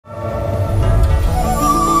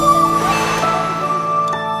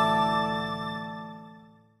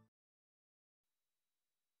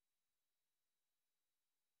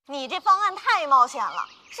你这方案太冒险了。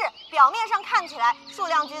是表面上看起来数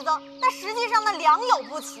量剧增，但实际上呢良莠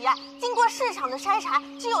不齐啊。经过市场的筛查，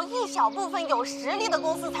只有一小部分有实力的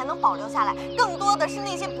公司才能保留下来，更多的是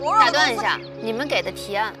那些薄弱的公司。打断一下，你们给的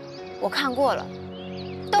提案我看过了，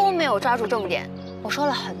都没有抓住重点。我说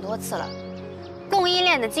了很多次了，供应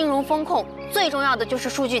链的金融风控最重要的就是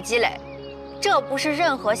数据积累，这不是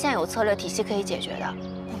任何现有策略体系可以解决的。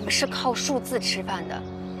我们是靠数字吃饭的，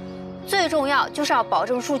最重要就是要保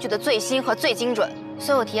证数据的最新和最精准。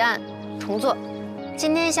所有提案重做，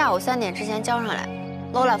今天下午3点之前交上来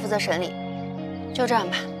 ，Lola 负责审理。就这样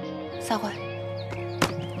吧，散会。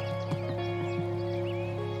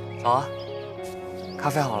早啊，咖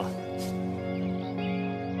啡好了。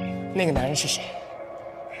那个男人是谁？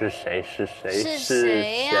是谁？是谁？是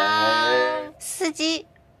谁呀？司机、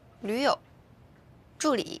驴友、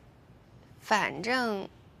助理，反正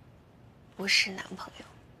不是男朋友。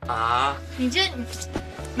啊？你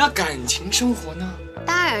那感情生活呢？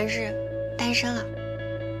当然是单身了。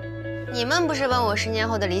你们不是问我10年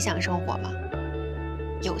后的理想生活吗？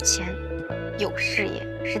有钱，有事业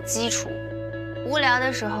是基础。无聊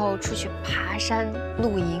的时候出去爬山、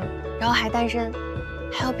露营，然后还单身，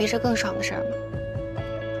还有比这更爽的事儿吗？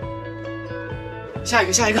下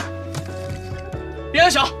一个，别按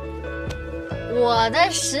手。我的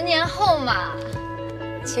10年后嘛，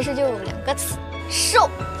其实就2个词：瘦，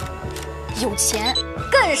有钱，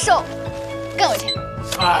更瘦，更有钱。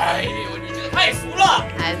哎呦，你这个太俗了！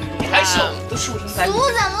你还瘦，都瘦成3。俗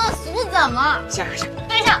怎么了？俗怎么？下。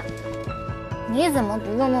对上。你怎么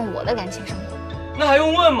不问问我的感情生活？那还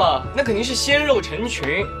用问吗？那肯定是鲜肉成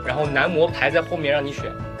群，然后男模排在后面让你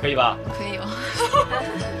选，可以吧？可以哦。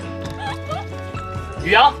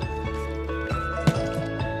宇阳。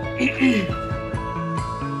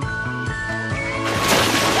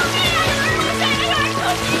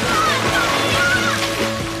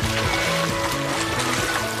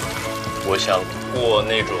我想过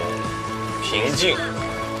那种平静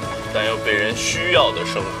但又被人需要的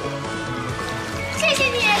生活。谢谢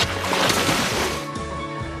你。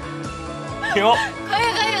停。可以，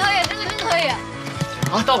真可以。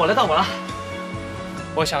啊，到我了。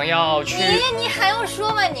我想要去。你还用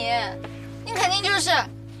说吗你肯定就是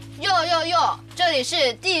哟，这里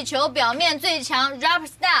是地球表面最强 rap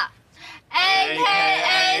star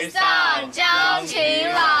AKA 上江晴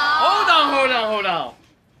朗。Hold on，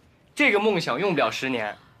 这个梦想用不了10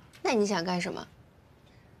年。那你想干什么？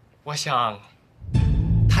我想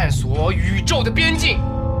探索宇宙的边境。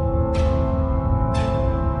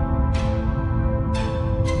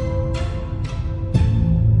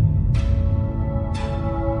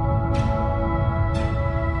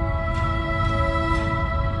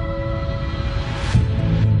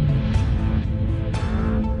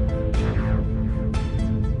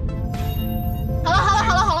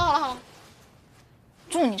好了，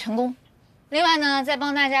祝你成功。另外呢，再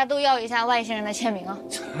帮大家都要一下外星人的签名啊。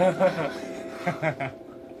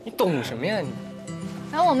你懂什么呀你？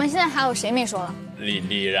然后我们现在还有谁没说了？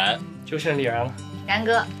李然，就剩李然了。然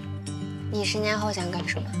哥，你10年后想干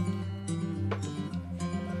什么？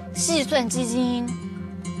计算机精英，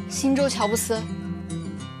新州乔布斯，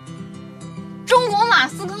中国马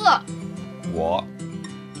斯克。我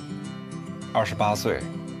28岁，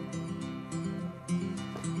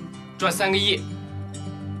赚3个亿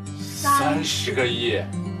30个亿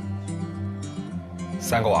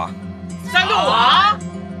，3个娃，3个娃。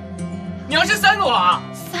你要是3个娃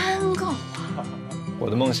？3个娃。我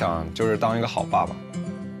的梦想就是当一个好爸爸。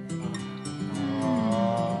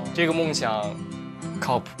这个梦想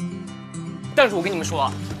靠谱，但是我跟你们说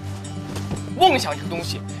啊，梦想这个东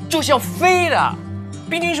西就是要飞的，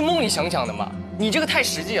毕竟是梦里想想的嘛。你这个太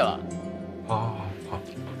实际了。好。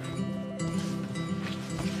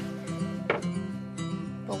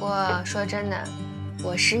不过说真的，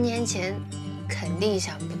我10年前肯定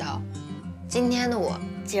想不到，今天的我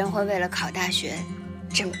竟然会为了考大学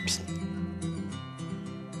这么拼。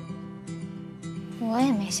我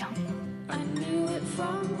也没想到。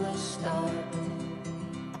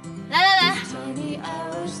来，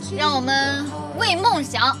让我们为梦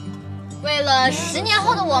想，为了10年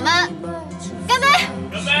后的我们，干杯！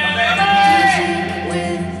干杯！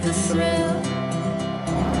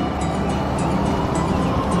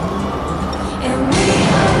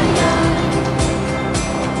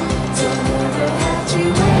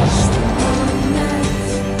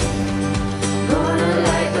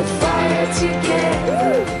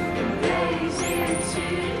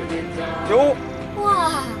哟，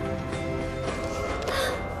哇！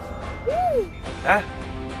哎，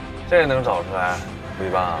这也能找出来，不一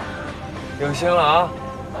般啊，用心了啊！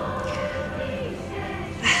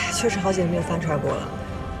哎，确实好久没有翻出来过了。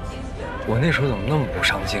我那时候怎么那么不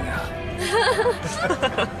上进呀？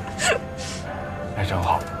哎，真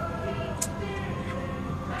好。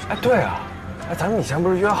哎，对啊，哎，咱们以前不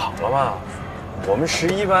是约好了吗？我们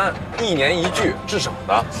11班1年1聚，至少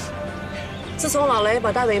的。自从老雷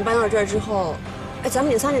把大本营搬到这儿之后，哎，咱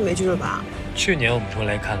们已经3年没聚了吧？去年我们说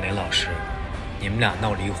来看雷老师，你们俩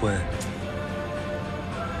闹离婚。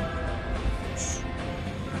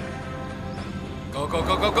Go go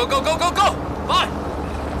go go go go go go go! 5,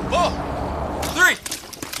 4, 3,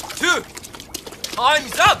 2,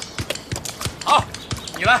 time's up. 好，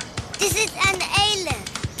你来。This is an alien.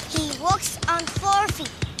 He walks on 4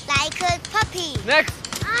 feet like a puppy. Next.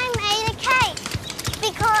 I made a cake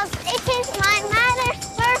because it is my mother's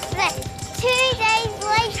birthday. 2 days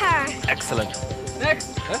later. Excellent. Next.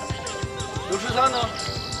 哎，刘13呢？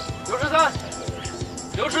刘13。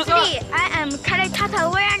刘13。I am carrying Tata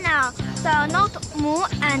now. So not move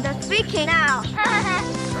and speaking now.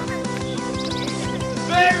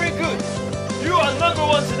 Very good. You are number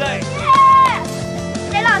 1 today.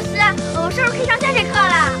 雷老师，我们是不是可以上下节课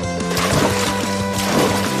了？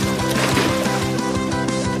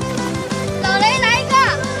老雷来一个，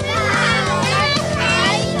来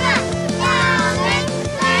一个，老雷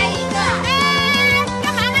来一个。哎，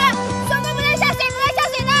干嘛呢？双锅不能下水，不能下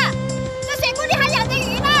水的，这水锅里还养着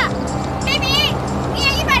鱼呢。雷鸣，你也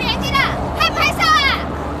一把年纪了，还不还上啊？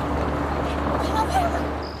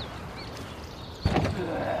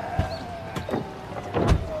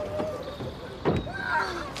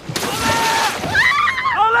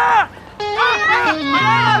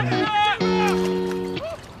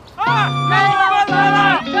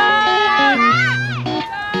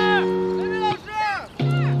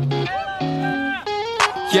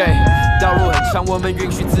道路很长，我们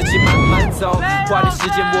允许自己慢慢走，花点时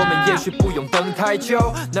间，我们也许不用等太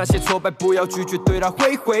久。那些挫败不要拒绝，对它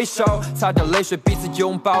挥挥手，擦掉泪水，彼此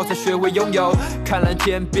拥抱，才学会拥有。看蓝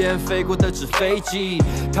天边飞过的纸飞机，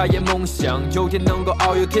他也梦想有天能够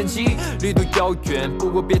遨游天际。旅途遥远，不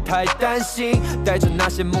过别太担心，带着那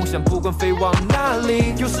些梦想，不管飞往哪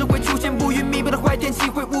里。有时会出现乌云密布的坏天气，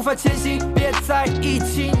会无法前行，别在意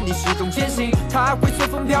气，你始终坚信，它会随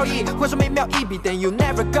风飘逸。画上每秒一笔 ，Then you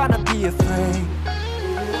never gonna be afraid.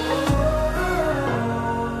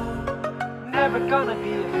 Never gonna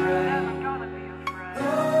be afraid.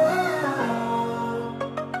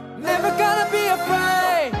 Never gonna be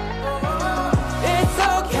afraid. It's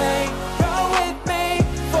okay. Go with me.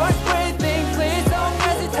 Force breathing, please don't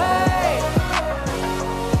hesitate.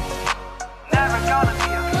 Never gonna be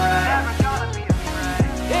afraid. Never gonna be afraid.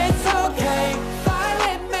 It's okay. Fly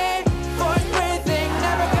with me. Force breathing,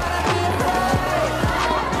 never gonna be afraid.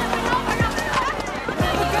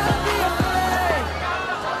 Never gonna be afraid.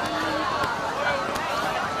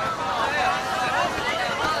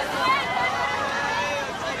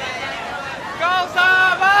 高3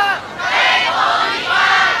班，最后一班。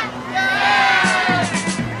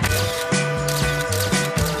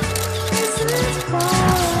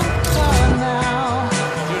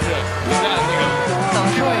就是你看那个董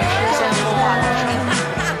事委是先说话的。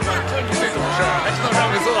就你这种事儿，还知道让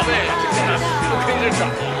你做对，我跟着找。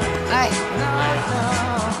哎，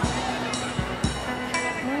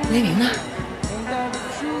雷鸣呢？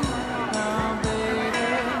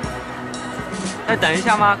再等一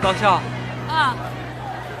下吗？高校。啊，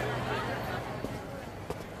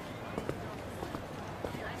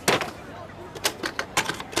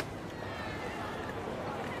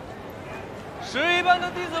 11班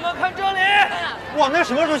的弟子们看这里，哇，那是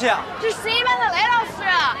什么东西啊？是11班的雷老师。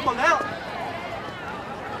我没有。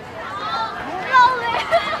老雷。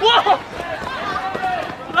哇！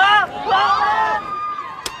来！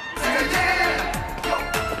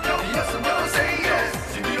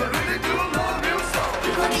如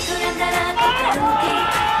果你突然打了个喷嚏，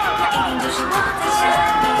那一定就是我在想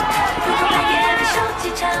你。突然半夜被手机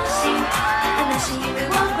吵醒，那是因为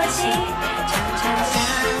我关心。常常想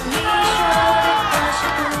你说的是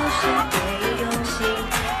不是别用心，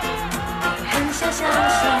明明很想相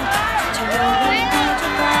信，却又会有种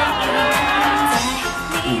怀疑。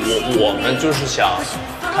我们就是想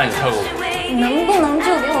看你跳个舞，能不能就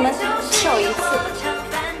给我们跳一次？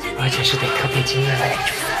而且是得特别惊艳的那种。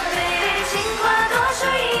情话多说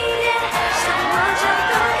一点，像我这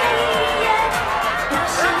多看一眼，我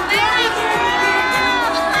想多一点点，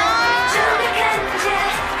就别看见，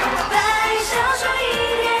白少说一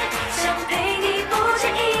点，想陪你不止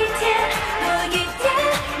一天，多一点，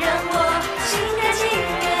让我心甘情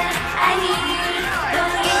愿爱你，多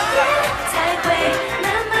一点才会慢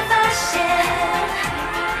慢发现，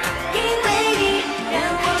因为你让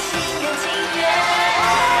我心甘情愿。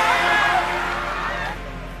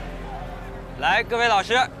老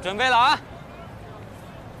师准备了啊！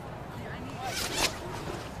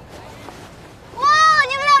哇，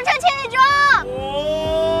你们俩穿情侣装，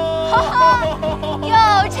有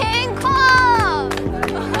情况。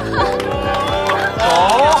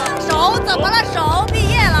手怎么了？手毕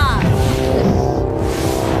业了。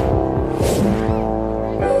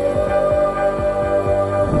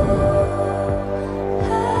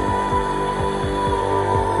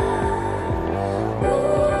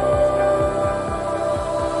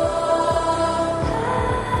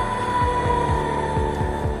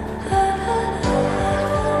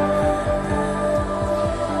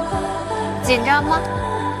紧张吗？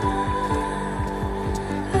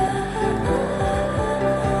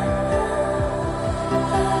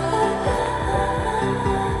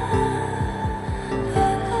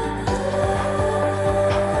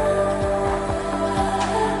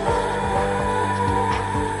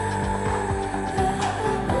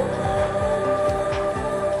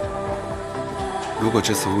如果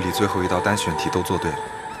这次物理最后一道单选题都做对了，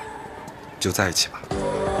就在一起吧。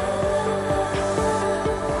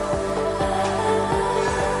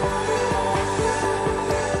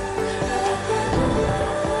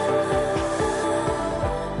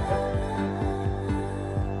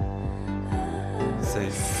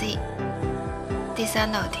C， 第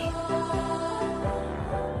3道题。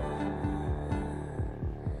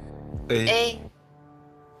A。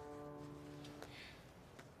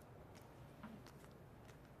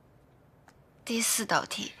第4道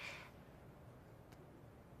题。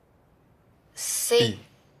C。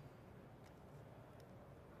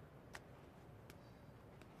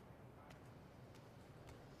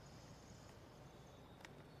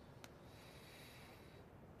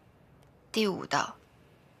第5道。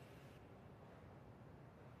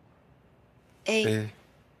A。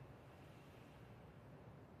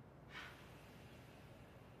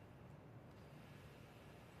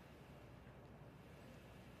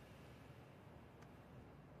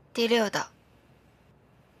第6道。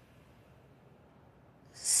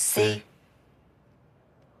C。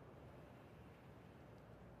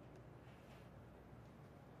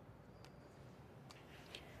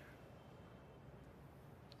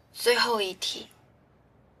最后一题。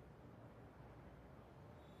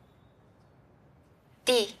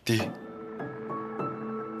D。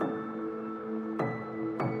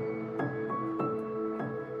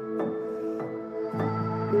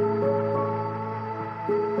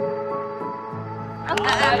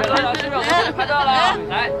老师们，我们拍照了，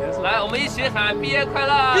来，我们一起喊毕业快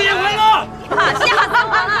乐！毕业快乐！吓死我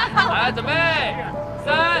了！来，准备，3、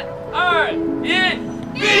2、1，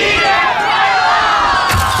毕业快乐！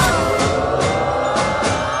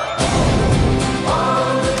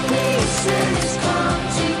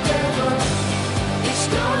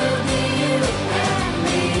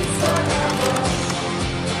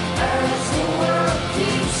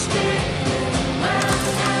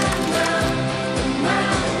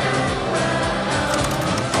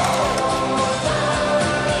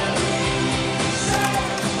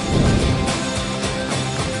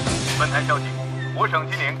本台消息，我省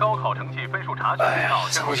今年高考成绩分数查询报告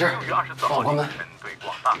将于6月24号凌晨对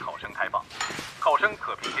广大考生开放。考生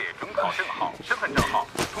可凭借准考证号、身份证号，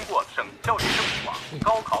通过省教育政府网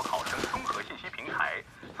高考考生综合信息平台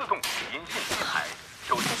自动语音信息台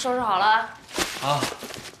收拾好了啊。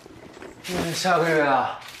下个月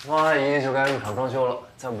啊，汪阿姨就该入场装修了，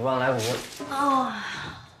再不办来不及。哦。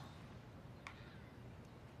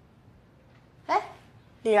哎，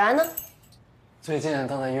李然呢？最近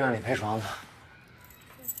đang在医院里陪床呢。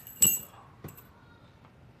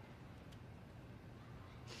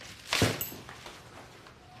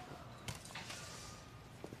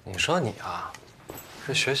你说你啊，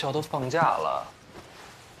这学校都放假了，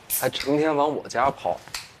还成天往我家跑，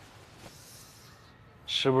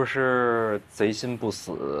是不是贼心不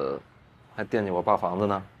死，还惦记我爸房子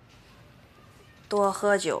呢？多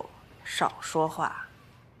喝酒，少说话。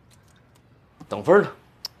等分呢，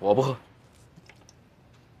我不喝。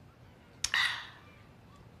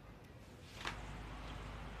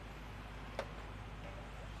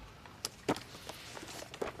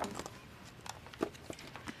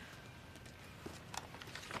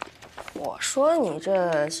我说你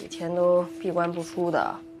这几天都闭关不出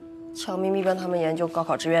的，悄咪咪跟他们研究高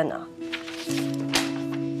考志愿呢。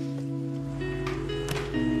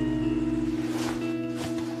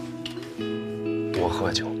多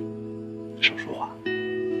喝酒，少说话。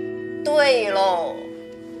对喽，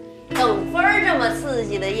等分儿这么刺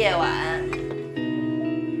激的夜晚，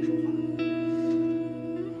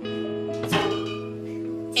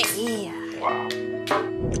哎呀！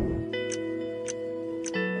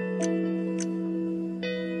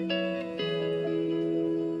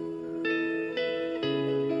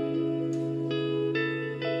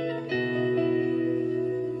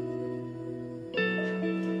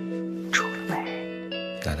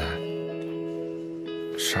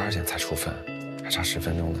 12点才出分，还差10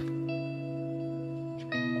分钟呢。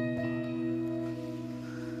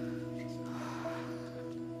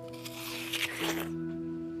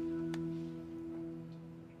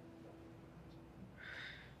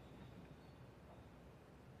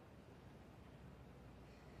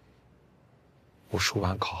我数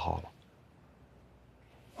完考号了，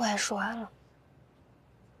我也数完了。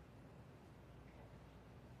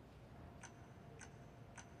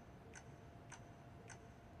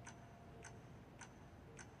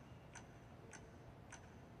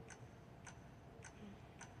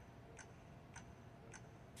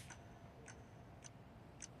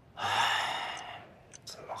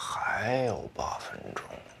怎么还有8分钟？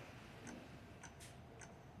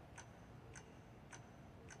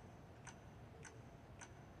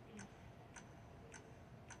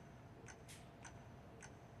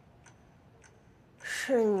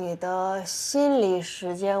是你的心理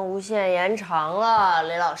时间无限延长了，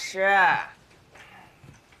雷老师。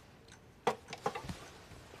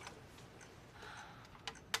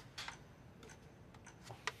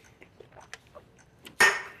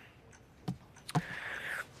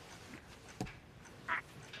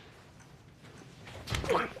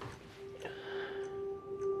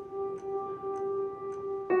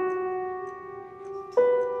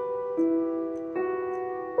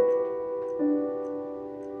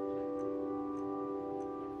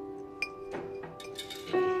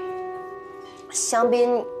香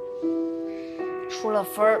槟出了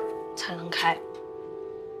分儿才能开。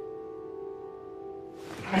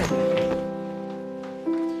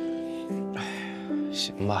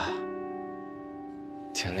行吧，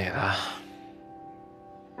听你的。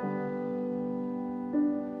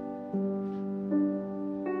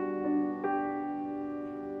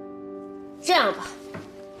这样吧，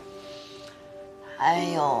还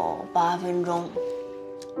有8分钟，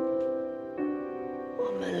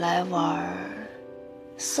我们来玩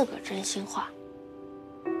4个真心话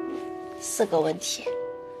，4个问题，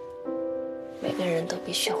每个人都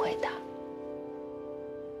必须回答。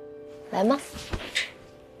来吗？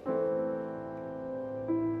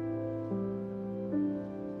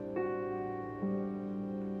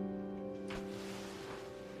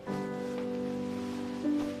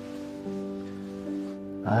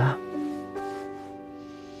啊？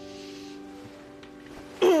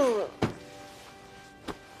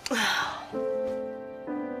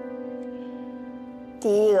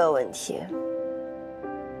第一个问题，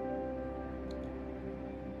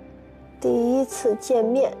第一次见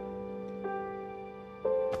面，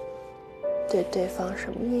对对方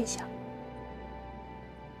什么印象？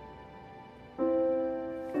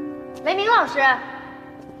雷鸣老师，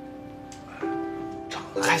长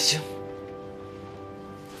得还行，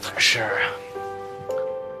但是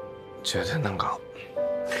绝对能搞。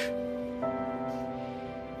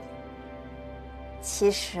其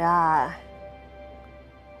实啊，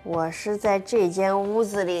我是在这间屋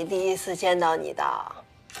子里第一次见到你的，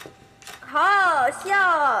好好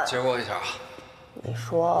笑。借过一下啊。你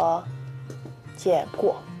说借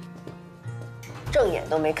过，正眼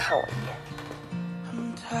都没看我一眼。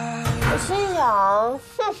我心想，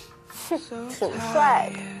哼，挺帅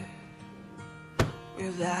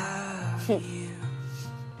的。哼。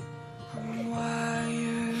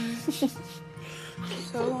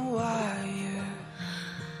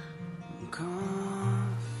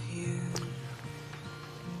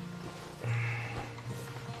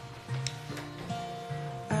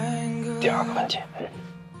第二个问题，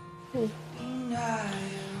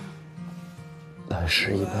来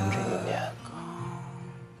11班这一年，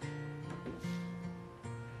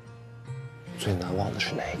最难忘的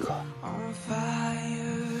是哪一个？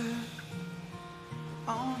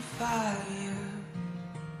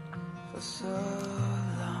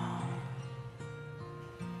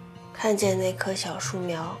看见那棵小树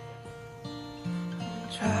苗，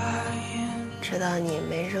直到你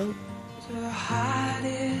没扔，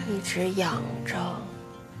一直养着、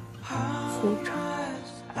护着，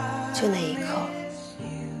就那一刻，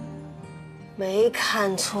没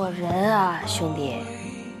看错人啊，兄弟。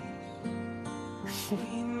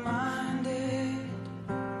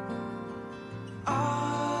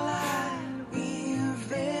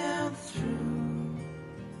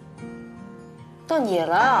到你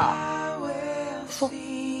了，说。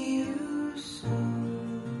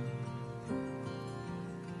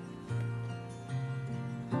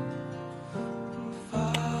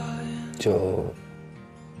就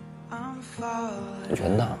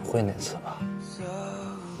元旦会那次吧，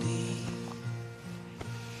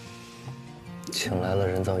请来了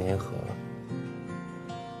人造银河，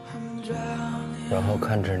然后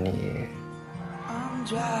看着你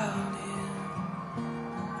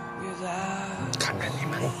看着你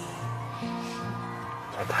们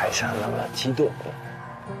在台下那么激动，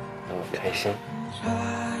那么开心，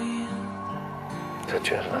就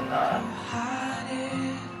觉得呢，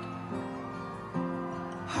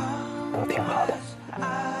都挺好的，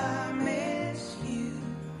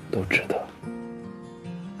都值得。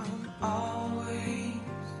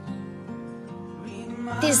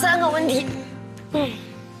第3个问题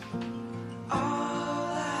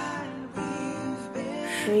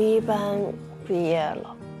，11班毕业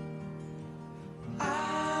了，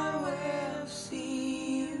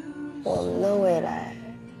我们的未来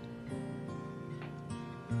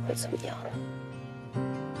会怎么样呢？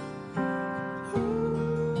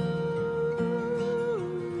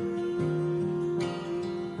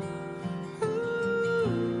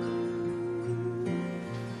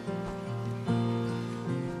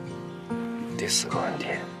第4个问题，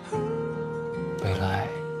未来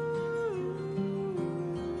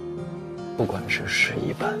不管是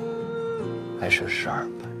11班，还是12班、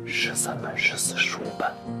13班、14、15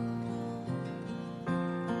班，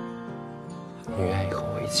你愿意和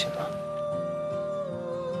我一起吗？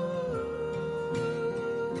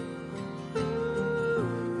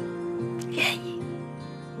愿意，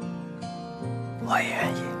我也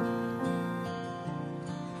愿意。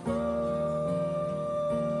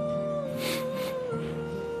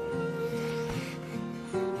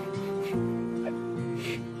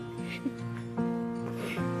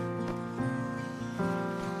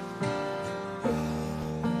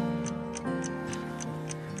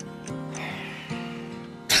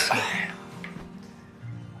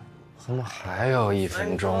怎么还有1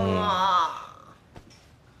分钟啊？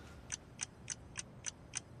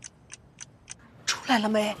出来了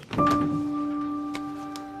没？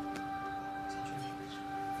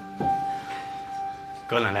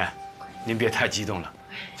葛奶奶，您别太激动了，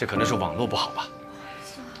这可能是网络不好吧？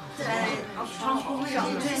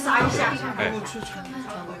撒一下。哎，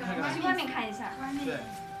去外面看一下。对。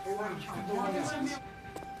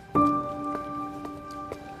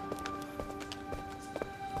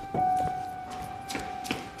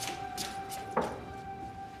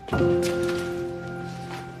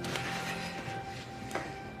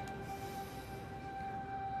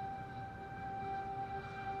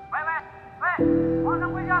喂，皇上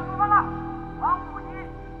麾下出分了，王府一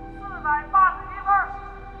481分，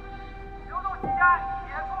流动起家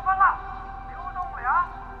也出分了，流动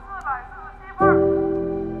2447分，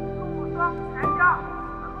陆双全家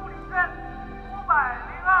陆领轩502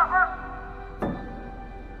分。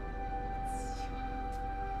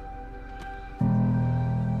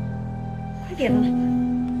快点了，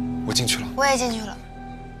我进去了。我也进去了。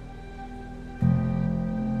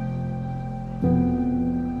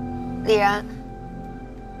李然，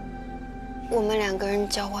我们2个人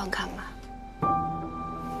交换看吧。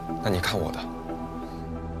那你看我的。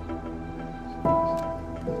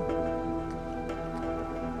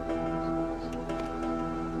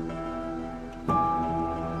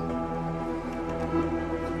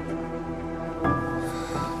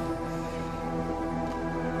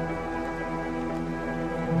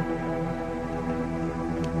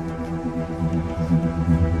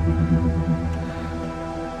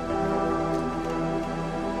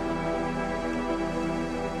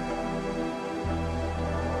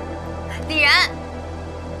李然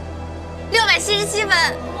，677分。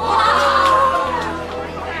哇，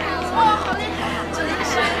好厉害！真的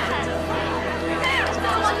是，这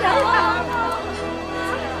么漂亮，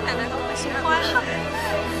奶奶都不喜欢了。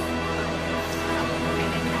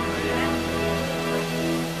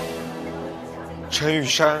陈玉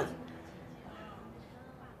山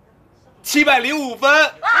705分。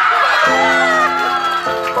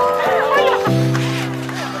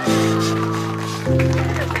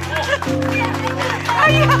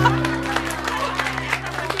哎呀！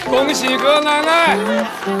恭喜葛奶奶！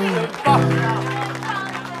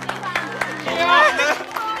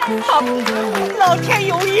老天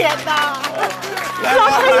有眼呐！老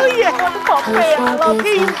天有眼，我的宝贝啊，老天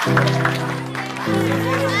有眼。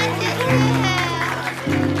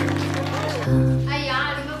哎呀，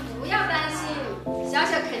你们不要担心，小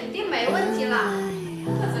小肯定没问题啦。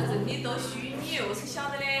这真的都虚你又是晓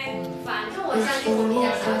得嘞。反正我相信我们家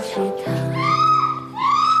小小。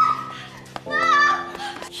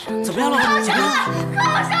怎么样了？怎么样了？考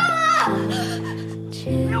上了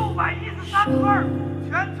！613分，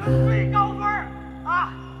全村最高分啊！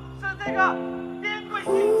是这个边贵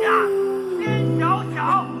新家边小巧。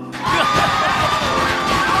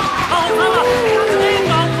考上了，最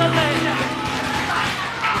高分嘞！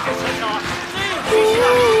小巧，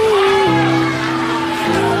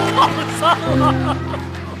考上了。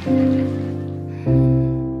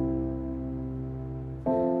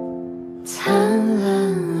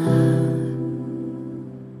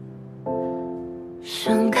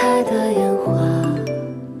盛开的烟花，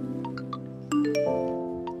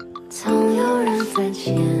总有人在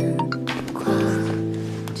牵挂，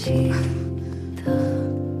记得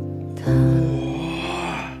的，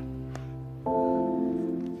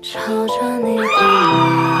朝着你的脸，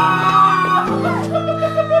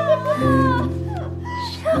我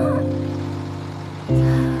想他。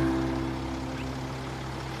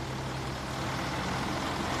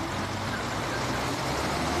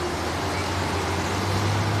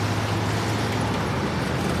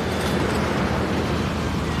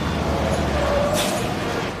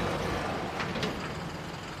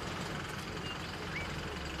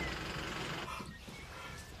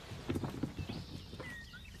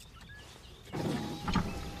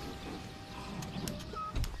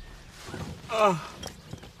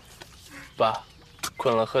爸，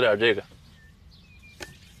困了，喝点这个。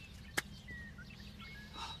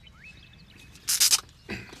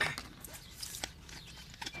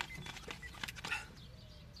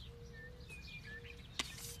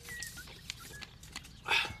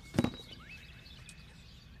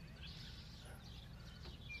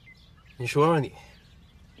你说说你，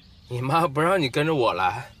你妈不让你跟着我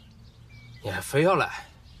来，你还非要来？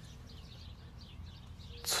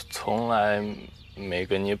从来没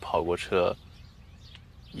跟你跑过车，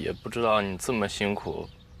也不知道你这么辛苦，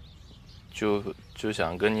就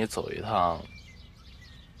想跟你走一趟，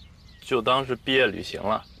就当是毕业旅行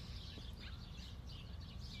了。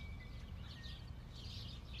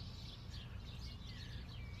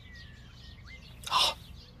好。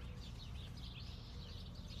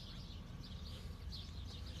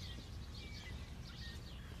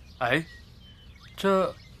哎，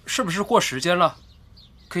这是不是过时间了？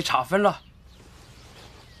可以查分了。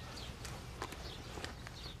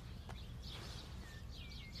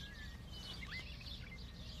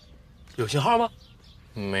有信号吗？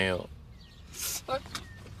没有。哎，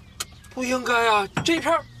不应该啊！这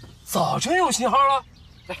片早就有信号了。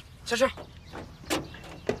来，下车。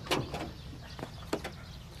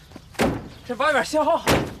这外面信号好。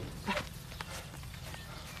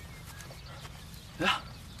来，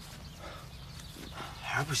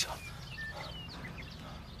还是不行。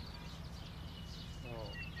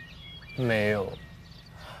没有。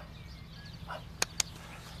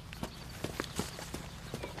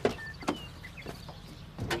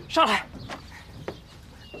上来。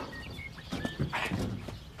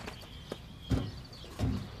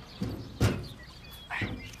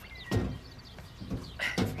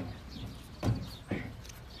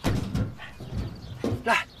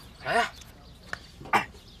来呀！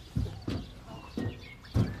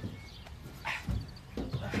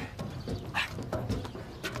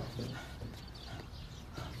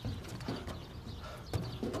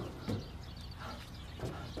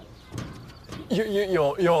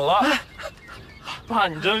有了！爸，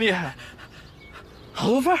你真厉害，好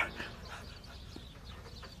多份儿。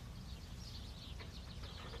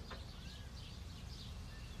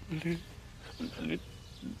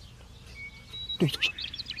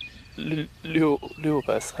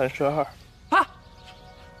632。啊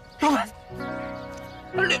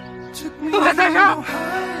！632！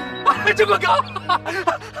啊，这么高！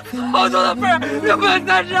好多的分儿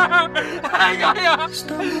，632！哎呀呀！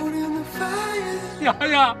洋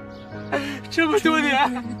洋，这么多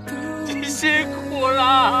年，你辛苦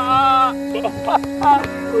了！我考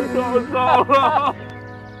上了，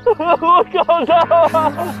我考上了，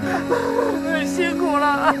你辛苦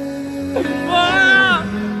了！妈，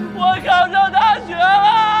我考上大学了！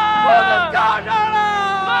我考上了！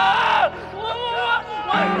妈，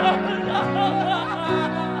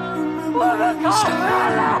我考上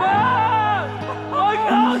了！妈，我考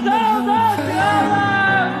上大学了！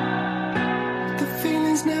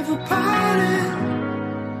 Never parted.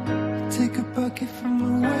 Take a bucket from the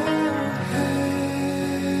well.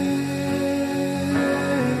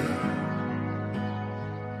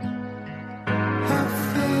 I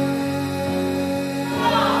fell.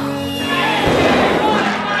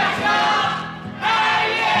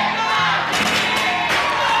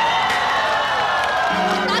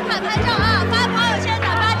 打卡拍照啊！发朋友圈打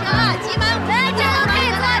8折啊！集满5个，这个可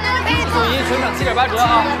以做，这个可以做。统一全场7.8折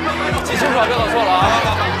啊！记清楚啊，别搞错了啊！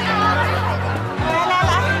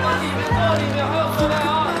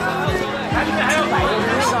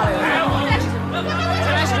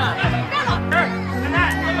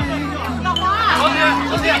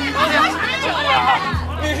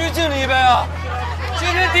 必须敬你一杯啊！今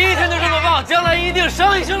天第一天就这么棒，将来一定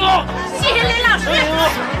生意兴隆。谢谢林老师。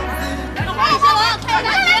欢迎小王，开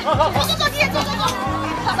大姐，坐，姐，坐。嫂，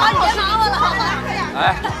你别忙活了，好吧？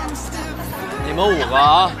哎，你们5个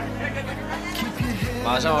啊，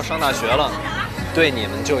马上要上大学了，对你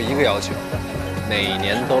们就一个要求，每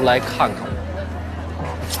年都来看看我。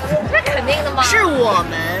那肯定的嘛。是我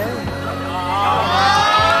们。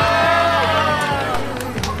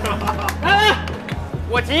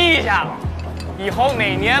我提议一下，以后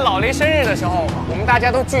每年老雷生日的时候，我们大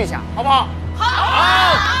家都聚一下，好不好？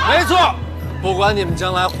好，没错。不管你们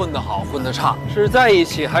将来混得好混得差，是在一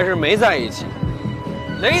起还是没在一起，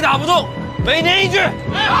雷打不动，每年一聚。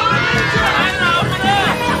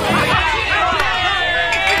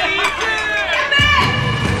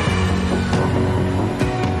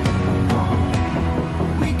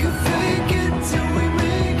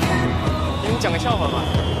你们讲个笑话吧。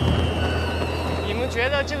你们觉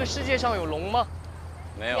得这个世界上有龙吗？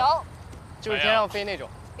没有。有。就是天上飞那种。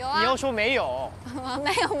有啊。你要说没有。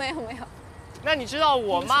没有。那你知道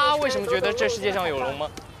我妈为什么觉得这世界上有龙吗？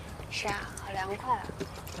是啊，好凉快啊。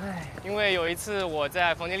哎，因为有一次我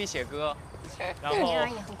在房间里写歌，然后这样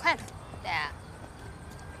也很快的。对啊。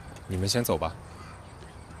你们先走吧。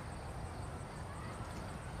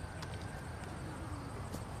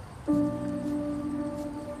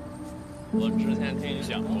我之前听你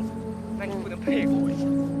讲过，那你不能配合我一下，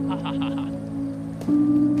哈哈哈哈。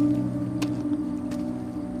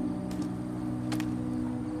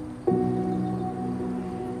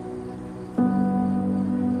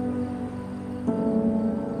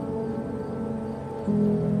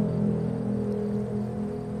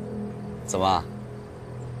怎么？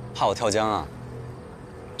怕我跳江啊？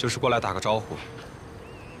就是过来打个招呼。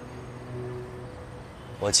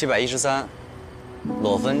我713，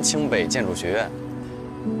裸分清北建筑学院。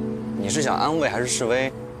你是想安慰还是示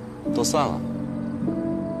威？都算了。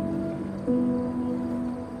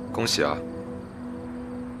恭喜啊！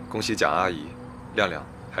恭喜蒋阿姨、亮亮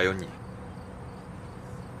还有你。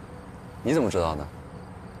你怎么知道的？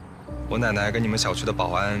我奶奶跟你们小区的保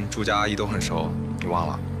安、朱家阿姨都很熟，你忘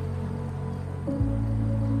了？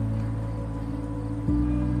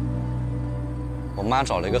我妈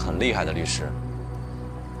找了一个很厉害的律师，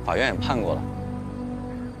法院也判过了。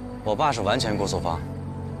我爸是完全过错方，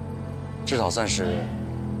至少算是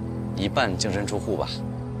一半净身出户吧。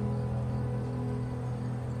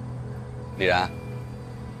李然，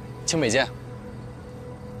清北见。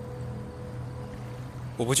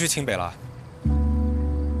我不去清北了。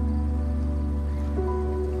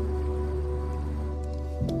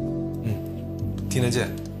听得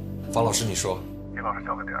见，方老师，你说。李老师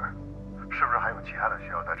交个底儿，是不是还有其他的学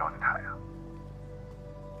校在找你谈呀？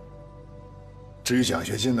至于奖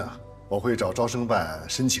学金呢，我会找招生办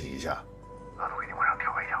申请一下。额度给你往上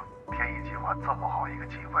调一调。天翼计划这么好一个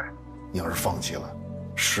机会，你要是放弃了，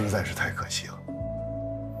实在是太可惜了。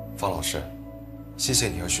方老师，谢谢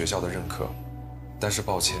你和学校的认可，但是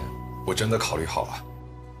抱歉，我真的考虑好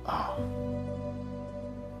了。啊，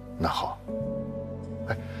那好。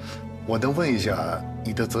哎，我能问一下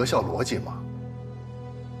你的择校逻辑吗？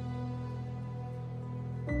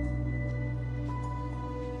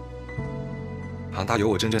杭大有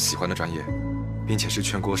我真正喜欢的专业，并且是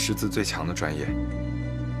全国师资最强的专业，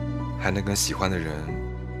还能跟喜欢的人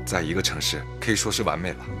在一个城市，可以说是完美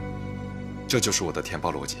了。这就是我的填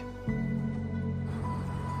报逻辑。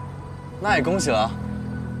那也恭喜了，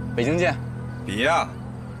北京见。别呀！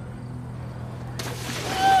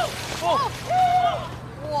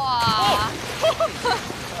哇！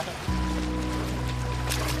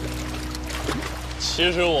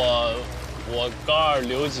其实我高二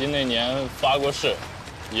留级那年发过誓，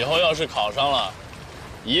以后要是考上了，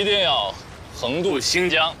一定要横渡新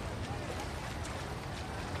疆。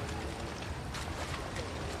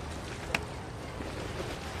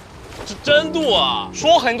这真渡啊！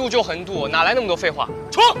说横渡就横渡，哪来那么多废话？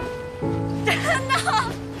冲！真的？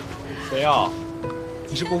谁呀？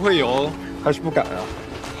你是不会游还是不敢啊？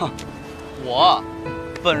哼，我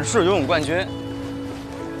本市游泳冠军，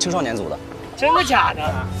青少年组的。真的假的？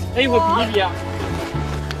哎，我比一比啊！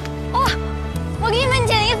哇，我给你们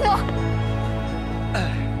捡衣服。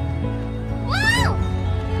哇！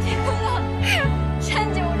天哪，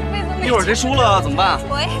珊姐，我这辈子没。一会儿谁输了怎么办？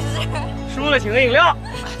我也是。输了请个饮料。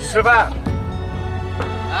吃饭。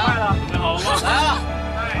来了，准备好了吗？来了，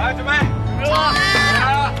来准备。准备了。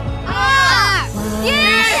2、1。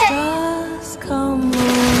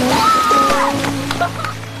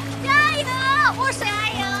加油！我加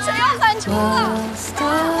油！谁要翻车了？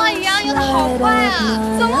哇，宇阳游得好快啊！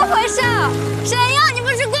怎么回事？谁呀？你不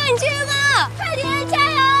是冠军吗？快点加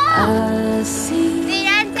油！李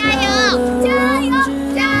然加油！加油！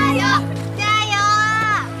加油！加油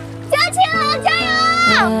啊！小青龙加油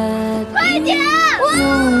啊！快点！哇！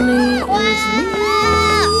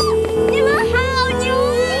你们好牛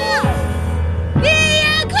啊！毕业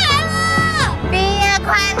快乐！毕业快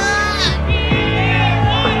乐！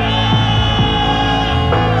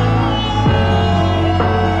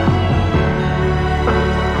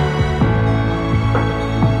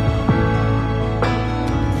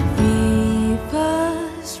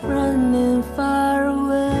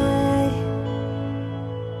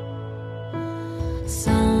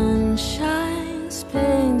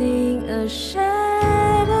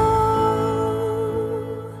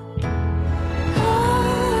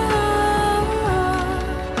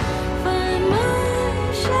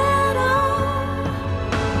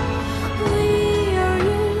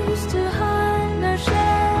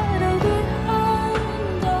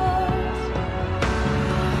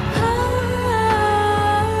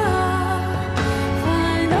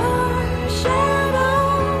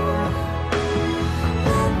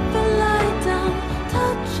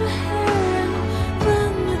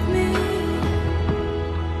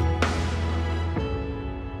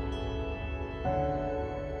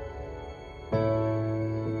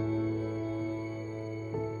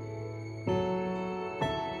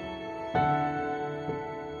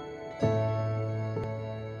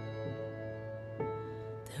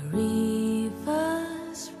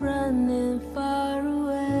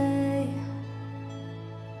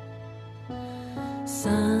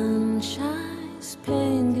 sun shines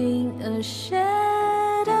painting a shadow.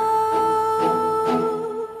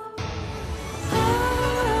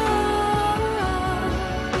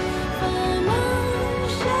 Find my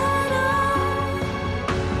shadow.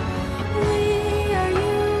 We are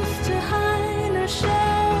used to hide our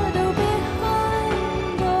shadow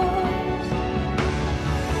behind doors.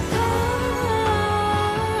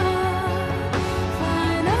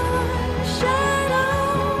 Find our shadow.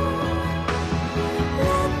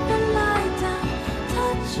 Let the light down,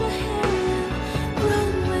 touch your hair and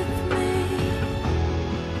run with me.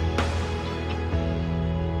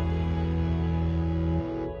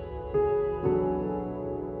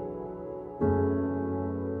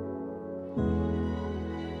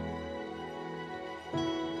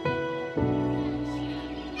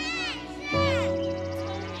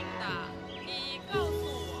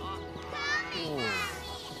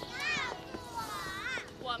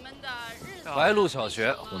 白鹿小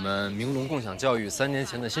学，我们明龙共享教育3年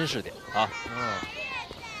前的新试点啊。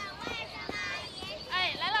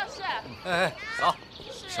哎，来老师。哎，早。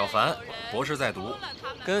小凡，博士在读，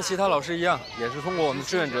跟其他老师一样，也是通过我们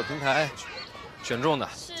志愿者平台选中的。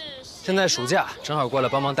现在暑假正好过来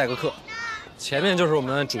帮忙代个课。前面就是我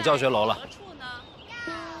们主教学楼了。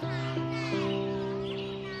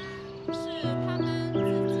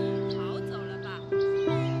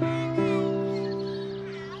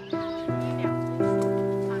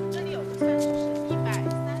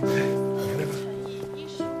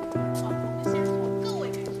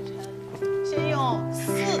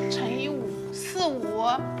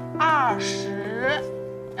20，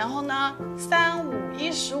然后呢，3、5、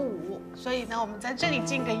15，所以呢，我们在这里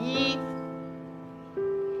进个1。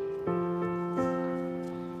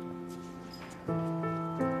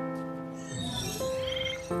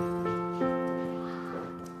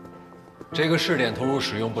这个试点投入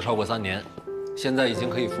使用不超过3年，现在已经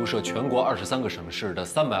可以辐射全国23个省市的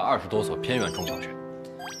320多所偏远中小学。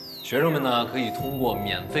学生们呢，可以通过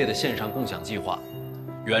免费的线上共享计划，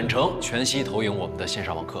远程全息投影我们的线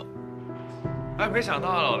上网课。哎，没想到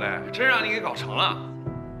啊，老雷，真让你给搞成了。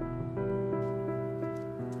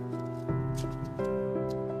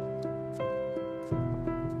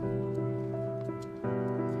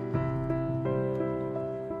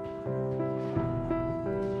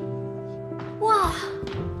哇，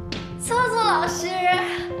策策老师、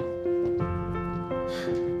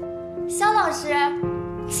肖老师、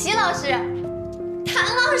齐老师、谭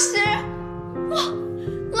老师，哇，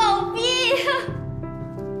老毕。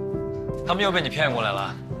他们又被你骗过来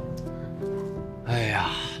了。哎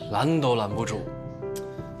呀，拦都拦不住。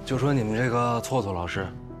就说你们这个错错老师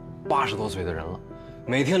，80多岁的人了，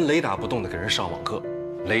每天雷打不动的给人上网课，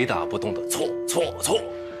雷打不动的错。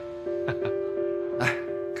哎，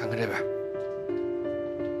看看这边。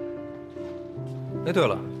哎，对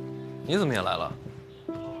了，你怎么也来了？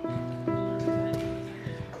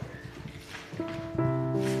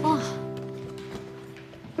哇。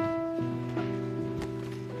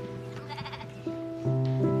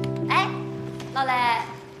老雷，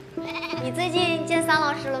你最近见桑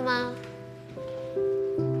老师了吗？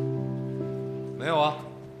没有啊，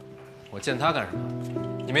我见他干什么？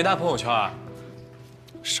你没搭朋友圈啊？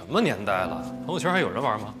什么年代了，朋友圈还有人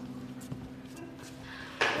玩吗？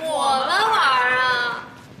我们玩啊！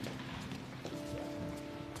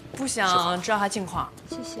不想知道他近况，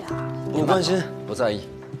谢谢啊。不关心，不在意。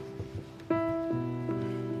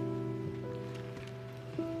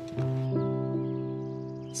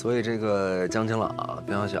所以这个江青朗、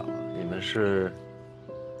边小小，你们是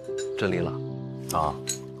真离了啊？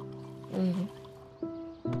嗯。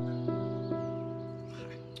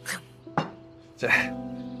这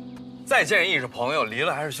再见亦是朋友，离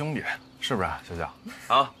了还是兄弟，是不是，小小？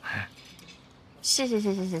啊？谢谢。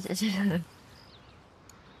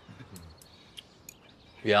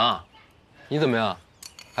宇阳，你怎么样？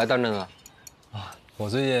还单着呢？啊，我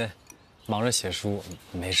最近忙着写书，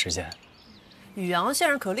没时间。宇阳现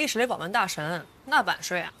任可历史类保办大神，那版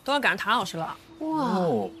税啊都要赶上谭老师了。哇！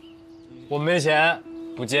哦，我没钱，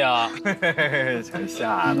不借啊！才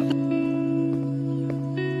吓的。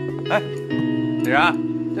哎，李然，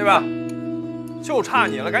这边就差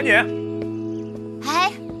你了，赶紧！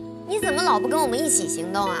哎，你怎么老不跟我们一起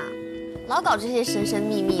行动啊？老搞这些神神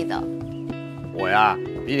秘秘的。我呀，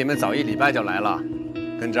比你们早1礼拜就来了，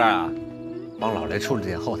跟这儿啊，帮老雷处理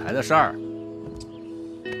点后台的事儿。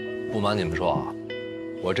不瞒你们说啊，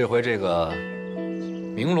我这回这个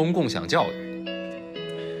明龙共享教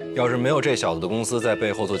育，要是没有这小子的公司在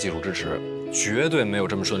背后做技术支持，绝对没有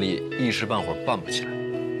这么顺利，一时半会儿办不起来。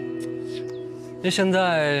那现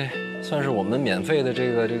在算是我们免费的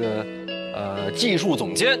这个技术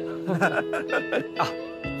总监啊，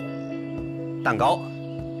蛋糕，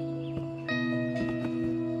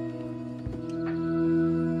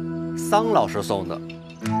桑老师送的。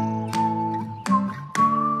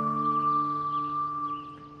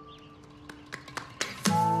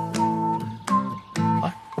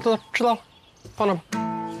啊，知道了，放那吧。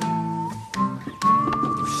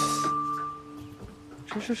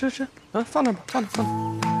吃，啊，放那吧，放那。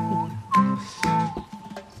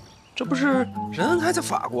这不是人还在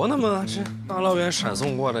法国呢吗？这大老远闪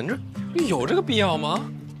送过来，你有这个必要吗？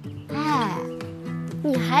哎，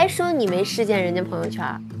你还说你没视见人家朋友圈？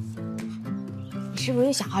你是不是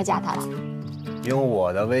又想号加他了？用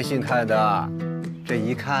我的微信看的，这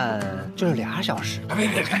一看就是2小时。哎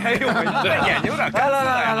呦，眼睛有点干涩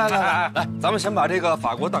呀！来，咱们先把这个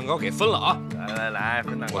法国蛋糕给分了啊！来，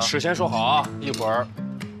分蛋糕。我事先说好啊，一会儿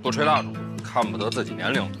不吹蜡烛，看不得自己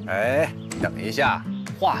年龄。哎，等一下，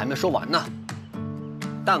话还没说完呢。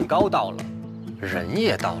蛋糕到了，人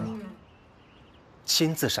也到了，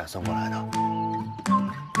亲自闪送过来的。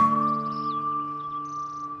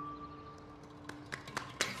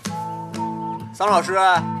桑老师，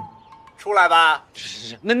出来吧。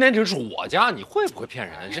那就是我家，你会不会骗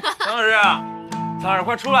人？桑老师，桑老师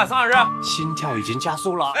快出来！桑老师，心跳已经加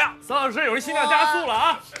速了。哎呀，桑老师有人心跳加速了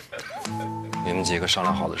啊！你们几个商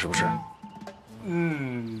量好的是不是？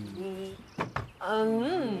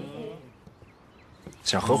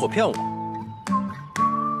想合伙骗我？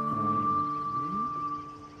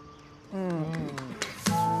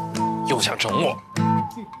又想整我？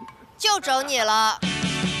就整你了，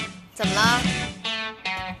怎么了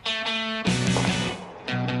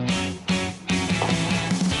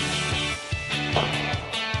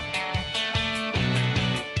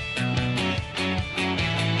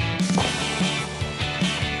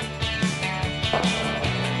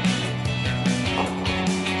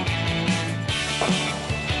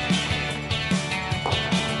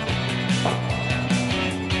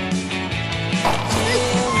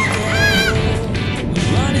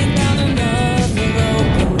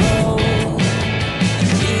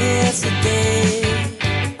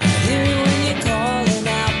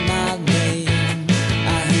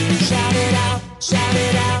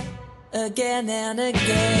？Again and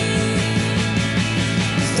again.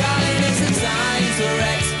 Darling, it's a time for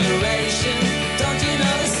exploration. Don't you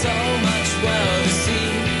know there's so much world to see?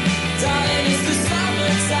 Darling, it's the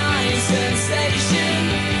summertime sensation.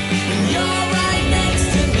 When you're right next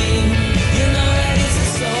to me, you know that it's a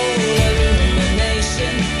soul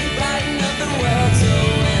illumination. Brighten up the world so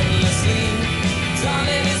endlessly.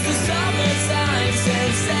 Darling, it's the summertime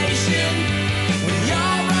sensation. When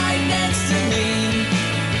you're right next to me.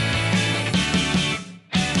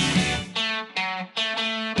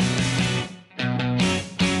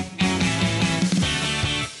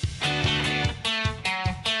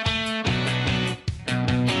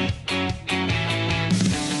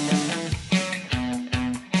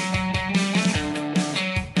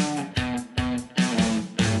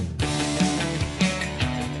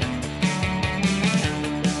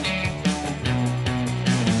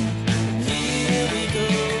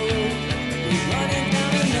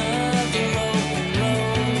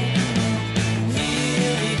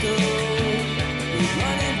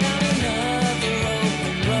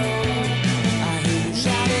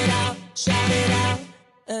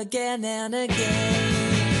 Again and again.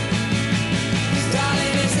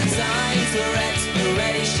 Darling, it's a time for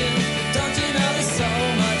exploration. Don't you know there's so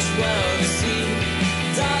much world to see?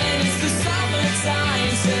 Darling, it's the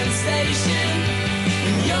summertime sensation.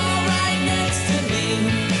 When you're right next to me,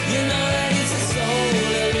 you know that it's a soul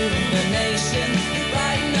illumination.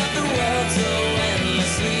 Brighten up the world so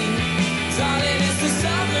endlessly. Darling, it's the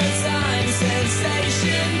summertime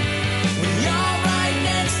sensation. When you're right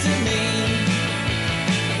next to me.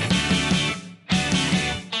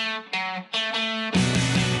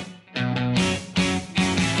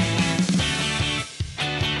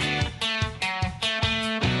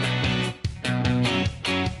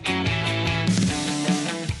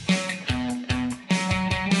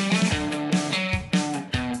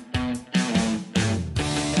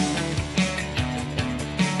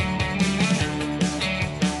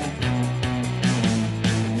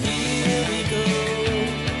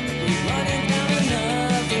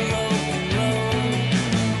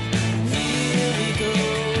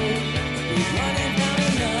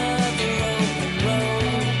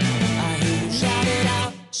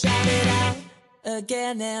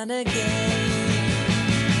 Again and again.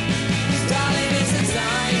 Darling, it's a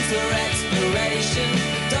time for exploration.